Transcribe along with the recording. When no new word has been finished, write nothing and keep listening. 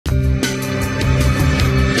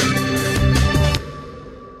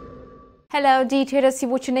Hello, dear traders, you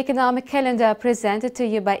watch an economic calendar presented to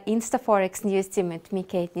you by InstаФорекс news team at me,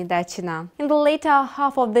 Kate Nidachina. In the later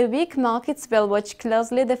half of the week, markets will watch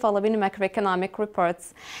closely the following macroeconomic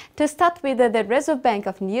reports. To start with, the Reserve Bank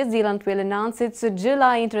of New Zealand will announce its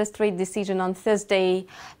July interest rate decision on Thursday.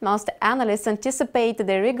 Most analysts anticipate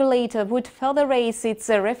the regulator would further raise its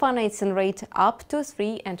refinancing rate up to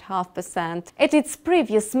 3.5%. At its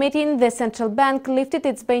previous meeting, the central bank lifted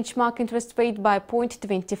its benchmark interest rate by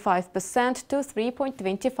 0.25% to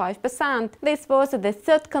 3.25%. This was the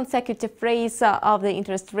third consecutive raise of the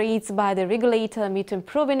interest rates by the regulator amid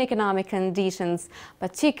improving economic conditions,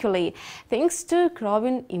 particularly thanks to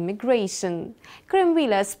growing immigration. Graham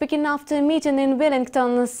Wheeler, speaking after a meeting in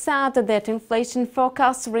Wellington, said that inflation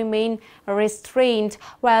forecasts remain restrained,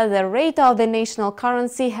 while the rate of the national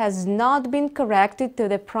currency has not been corrected to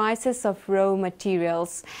the prices of raw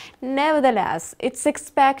materials. Nevertheless, it's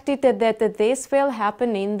expected that this will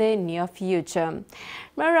happen in the near future.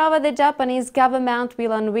 Moreover, the Japanese government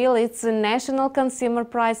will unveil its National Consumer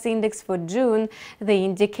Price Index for June. The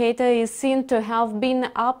indicator is seen to have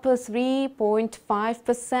been up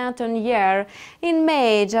 3.5% on year. In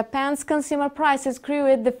May, Japan's consumer prices grew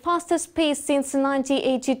at the fastest pace since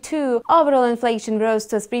 1982. Overall inflation rose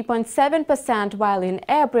to 3.7%, while in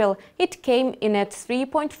April it came in at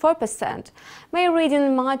 3.4%. May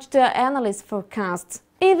reading matched analyst forecasts.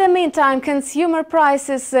 In the meantime, consumer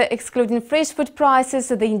prices, excluding fresh food prices,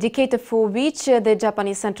 the indicator for which the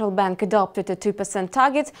Japanese central bank adopted a 2%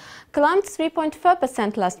 target, climbed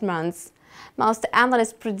 3.4% last month. Most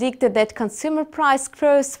analysts predicted that consumer price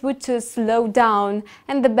growth would slow down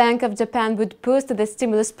and the Bank of Japan would boost the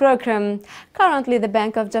stimulus program. Currently, the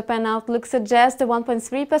Bank of Japan outlook suggests a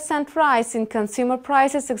 1.3% rise in consumer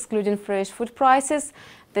prices, excluding fresh food prices,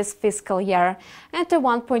 this fiscal year, and a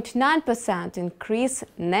 1.9% increase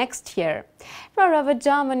next year. Moreover,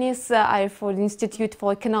 Germany's Erfurt Institute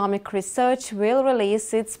for Economic Research will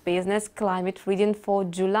release its business climate reading for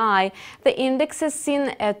July. The index is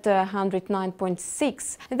seen at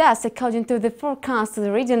 109.6. Thus, according to the forecast,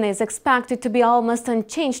 the reading is expected to be almost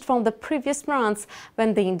unchanged from the previous months,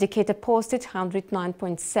 when the indicator posted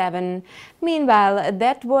 109.7. Meanwhile,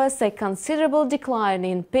 that was a considerable decline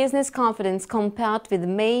in business confidence compared with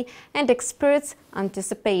May and experts'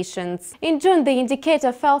 anticipations. In June, the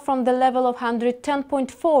indicator fell from the level of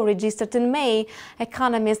 110.4 registered in May.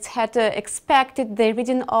 Economists had expected the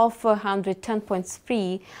reading of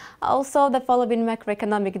 110.3. Also, the following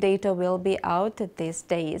macroeconomic data will be out these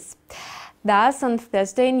days. Thus, on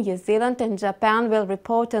Thursday, New Zealand and Japan will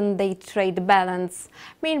report on their trade balance.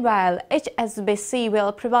 Meanwhile, HSBC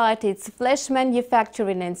will provide its flash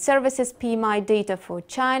manufacturing and services PMI data for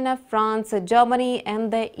China, France, Germany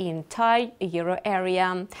and the entire euro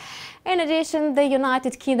area. In addition, the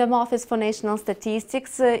United Kingdom Office for National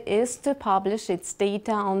Statistics is to publish its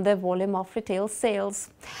data on the volume of retail sales.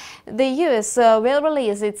 The US will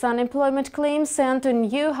release its unemployment claims and a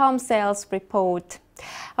new home sales report.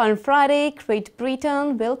 On Friday, Great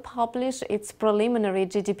Britain will publish its preliminary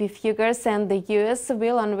GDP figures and the US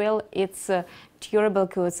will unveil its durable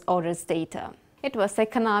goods orders data. It was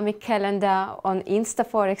Economic Calendar on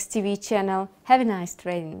InstаФорекс TV channel. Have a nice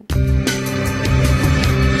trading.